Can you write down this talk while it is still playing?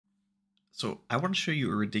So I want to show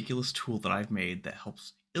you a ridiculous tool that I've made that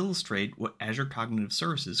helps illustrate what Azure Cognitive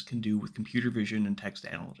Services can do with computer vision and text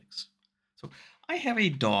analytics. So I have a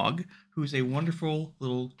dog who's a wonderful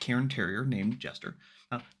little Cairn Terrier named Jester.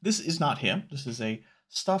 Now, this is not him. This is a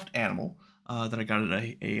stuffed animal that I got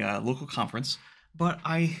at a local conference. But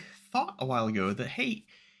I thought a while ago that, hey,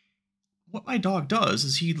 what my dog does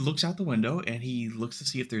is he looks out the window and he looks to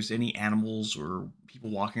see if there's any animals or people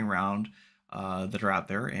walking around that are out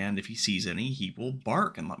there. And if he sees any, he will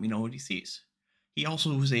bark and let me know what he sees. He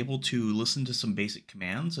also was able to listen to some basic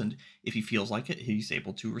commands, and if he feels like it, he's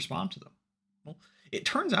able to respond to them. Well, it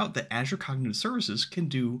turns out that Azure Cognitive Services can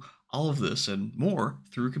do all of this and more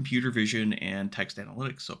through computer vision and text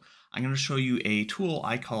analytics. So I'm going to show you a tool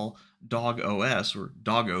I call DogOS or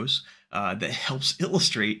DogOS that helps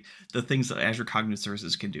illustrate the things that Azure Cognitive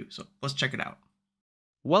Services can do. So let's check it out.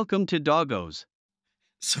 Welcome to DogOS.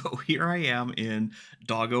 So here I am in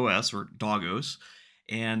DogOS or DogOS,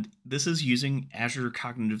 and this is using Azure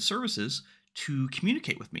Cognitive Services to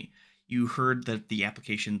communicate with me. You heard that the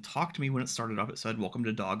application talked to me when it started up. It said, "Welcome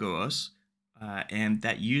to DogOS," and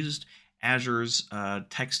that used Azure's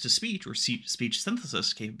text-to-speech or speech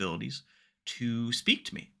synthesis capabilities to speak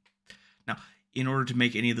to me. Now, in order to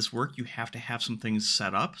make any of this work, you have to have some things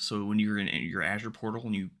set up. So when you're in your Azure portal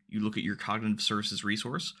and you look at your Cognitive Services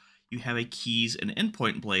resource, you have a keys and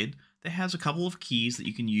endpoint blade that has a couple of keys that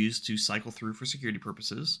you can use to cycle through for security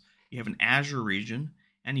purposes. You have an Azure region,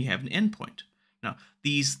 and you have an endpoint. Now,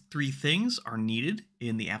 these three things are needed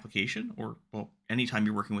in the application, or, well, anytime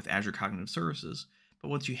you're working with Azure Cognitive Services. But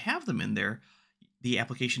once you have them in there, the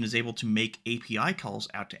application is able to make API calls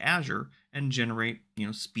out to Azure and generate,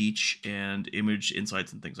 speech and image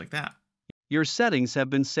insights and things like that. Your settings have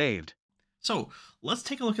been saved. So let's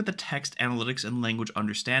take a look at the text analytics and language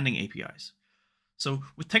understanding APIs. So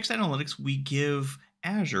with text analytics, we give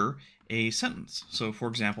Azure a sentence. So for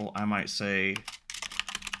example, I might say,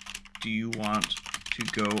 "Do you want to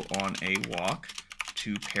go on a walk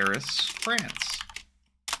to Paris, France?"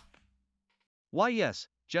 Why, yes,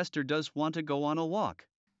 Jester does want to go on a walk.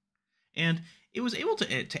 And it was able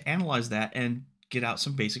to analyze that and get out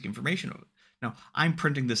some basic information of it. Now, I'm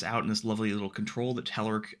printing this out in this lovely little control that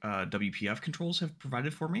Telerik WPF controls have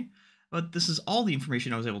provided for me, but this is all the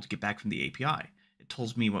information I was able to get back from the API. It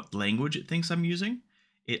tells me what language it thinks I'm using.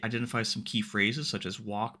 It identifies some key phrases such as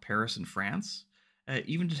walk, Paris, and France. It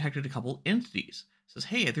even detected a couple entities. It says,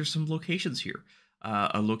 hey, there's some locations here.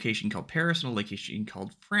 A location called Paris and a location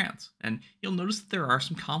called France. And you'll notice that there are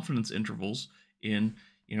some confidence intervals in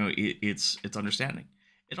its understanding.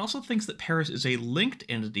 It also thinks that Paris is a linked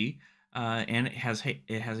entity, and it has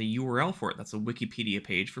a URL for it. That's a Wikipedia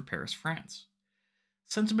page for Paris, France.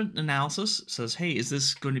 Sentiment analysis says, hey, is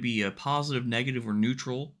this going to be a positive, negative, or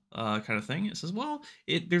neutral kind of thing? It says, well,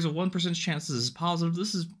 there's a 1% chance this is positive.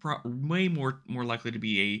 This is way more likely to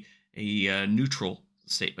be a neutral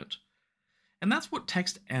statement. And that's what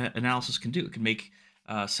text analysis can do. It can make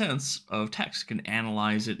sense of text, it can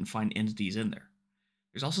analyze it and find entities in there.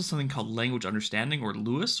 There's also something called language understanding, or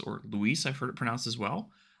LUIS, or Luis, I've heard it pronounced as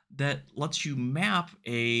well, that lets you map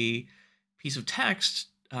a piece of text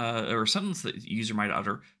or a sentence that the user might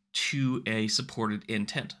utter to a supported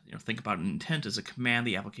intent. Think about an intent as a command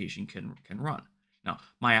the application can run. Now,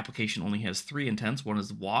 my application only has three intents. One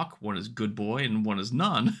is walk, one is good boy, and one is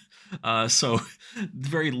none. So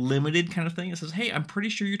very limited kind of thing. It says, hey, I'm pretty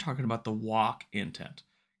sure you're talking about the walk intent.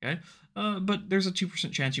 Okay, but there's a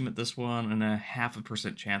 2% chance you meant this one, and a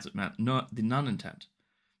 0.5% chance it meant the none intent.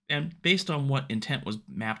 And based on what intent was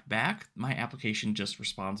mapped back, my application just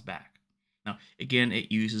responds back. Now, again,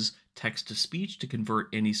 it uses text-to-speech to convert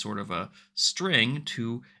any sort of a string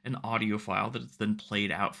to an audio file that is then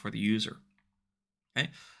played out for the user. Okay,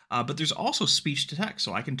 but there's also speech-to-text,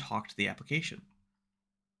 so I can talk to the application.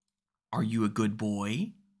 Are you a good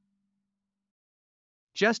boy?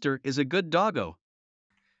 Jester is a good doggo.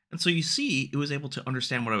 And so you see, it was able to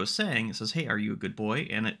understand what I was saying. It says, hey, are you a good boy?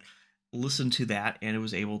 And it listened to that, and it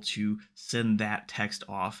was able to send that text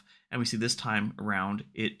off. And we see this time around,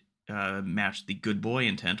 it matched the good boy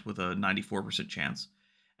intent with a 94% chance.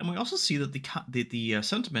 And we also see that the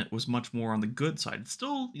sentiment was much more on the good side. It's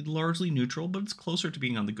still largely neutral, but it's closer to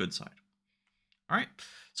being on the good side. All right,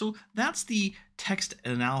 so that's the text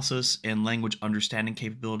analysis and language understanding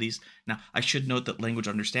capabilities. Now, I should note that language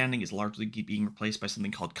understanding is largely being replaced by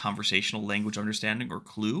something called conversational language understanding, or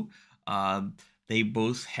CLUE. They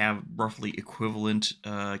both have roughly equivalent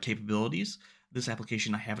capabilities. This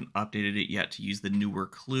application, I haven't updated it yet to use the newer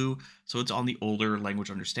CLUE, so it's on the older language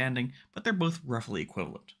understanding, but they're both roughly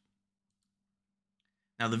equivalent.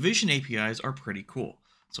 Now, the vision APIs are pretty cool.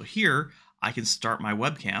 So here, I can start my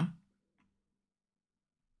webcam,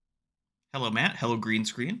 hello Matt, hello green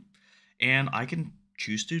screen, and I can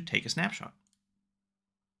choose to take a snapshot.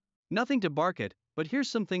 Nothing to bark at, but here's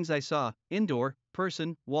some things I saw: indoor,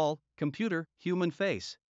 person, wall, computer, human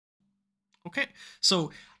face. Okay,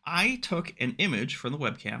 so I took an image from the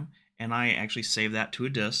webcam and I actually saved that to a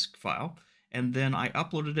disk file, and then I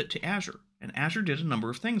uploaded it to Azure. And Azure did a number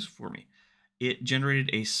of things for me. It generated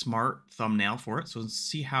a smart thumbnail for it. So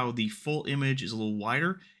see how the full image is a little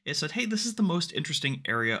wider. It said, hey, this is the most interesting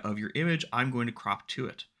area of your image. I'm going to crop to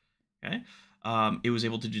it. Okay. It was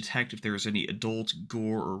able to detect if there was any adult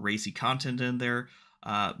gore or racy content in there.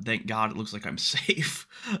 Thank God it looks like I'm safe.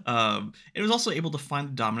 It was also able to find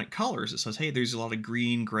the dominant colors. It says, hey, there's a lot of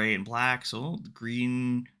green, gray, and black. So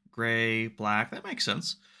green, gray, black, that makes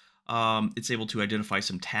sense. It's able to identify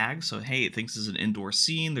some tags. So, hey, it thinks this is an indoor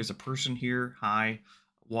scene. There's a person here. Hi,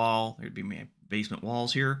 wall. There'd be my basement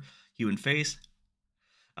walls here. Human face.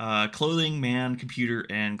 Clothing, man, computer,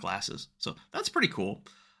 and glasses. So that's pretty cool.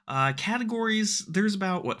 Categories, there's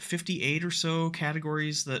about, what, 58 or so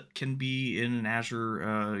categories that can be in an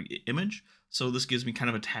Azure image. So this gives me kind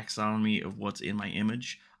of a taxonomy of what's in my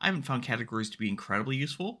image. I haven't found categories to be incredibly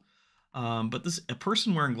useful. But a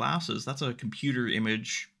person wearing glasses, that's a computer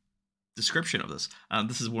image description of this.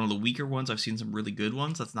 This is one of the weaker ones. I've seen some really good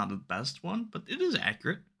ones. That's not the best one, but it is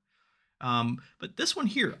accurate. But this one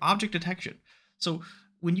here, object detection. So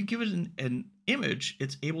when you give it an image,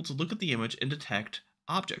 it's able to look at the image and detect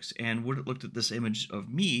objects. And when it looked at this image of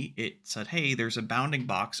me, it said, hey, there's a bounding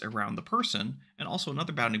box around the person and also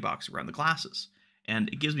another bounding box around the glasses. And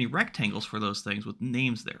it gives me rectangles for those things with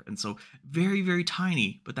names there. And so very, very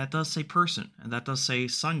tiny, but that does say person, and that does say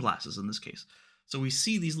sunglasses in this case. So we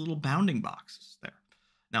see these little bounding boxes there.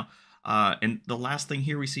 Now, and the last thing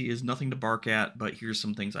here we see is nothing to bark at, but here's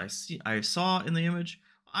some things I saw in the image.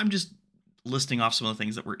 I'm just listing off some of the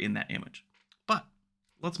things that were in that image. But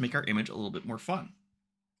let's make our image a little bit more fun.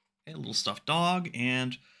 A little stuffed dog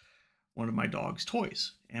and one of my dog's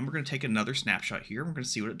toys. And we're going to take another snapshot here. We're going to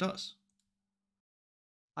see what it does.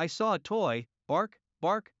 I saw a toy, bark,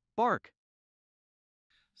 bark, bark.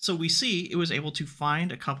 So we see it was able to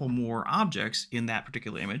find a couple more objects in that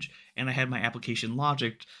particular image, and I had my application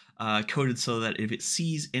logic coded so that if it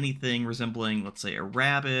sees anything resembling, let's say, a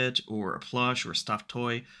rabbit or a plush or a stuffed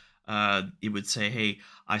toy, it would say, hey,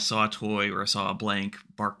 I saw a toy or I saw a blank,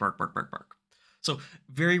 bark, bark, bark, bark, bark. So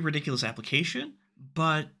very ridiculous application,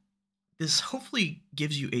 but this hopefully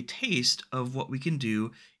gives you a taste of what we can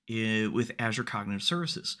do with Azure Cognitive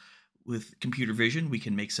Services. With computer vision, we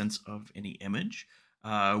can make sense of any image.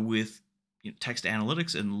 With text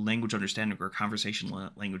analytics and language understanding or conversational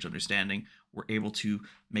language understanding, we're able to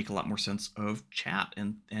make a lot more sense of chat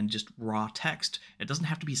and just raw text. It doesn't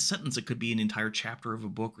have to be a sentence. It could be an entire chapter of a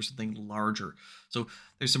book or something larger. So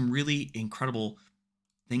there's some really incredible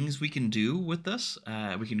things we can do with this.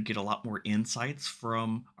 We can get a lot more insights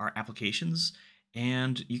from our applications,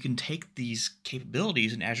 and you can take these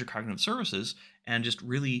capabilities in Azure Cognitive Services and just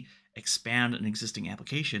really expand an existing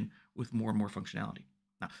application with more and more functionality.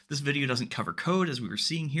 Now, this video doesn't cover code as we were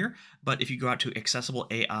seeing here, but if you go out to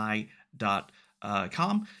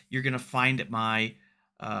accessibleai.com, you're going to find my,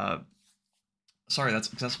 that's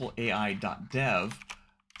accessibleai.dev.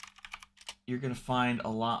 You're going to find a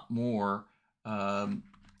lot more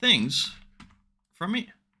things from me.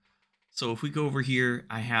 So if we go over here,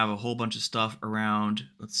 I have a whole bunch of stuff around,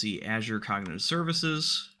 let's see, Azure Cognitive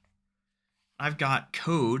Services. I've got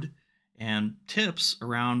code and tips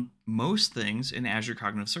around most things in Azure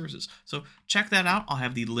Cognitive Services. So check that out. I'll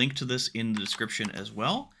have the link to this in the description as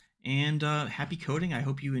well. And happy coding. I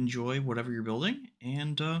hope you enjoy whatever you're building,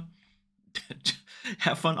 and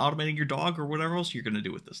have fun automating your dog or whatever else you're going to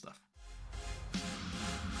do with this stuff.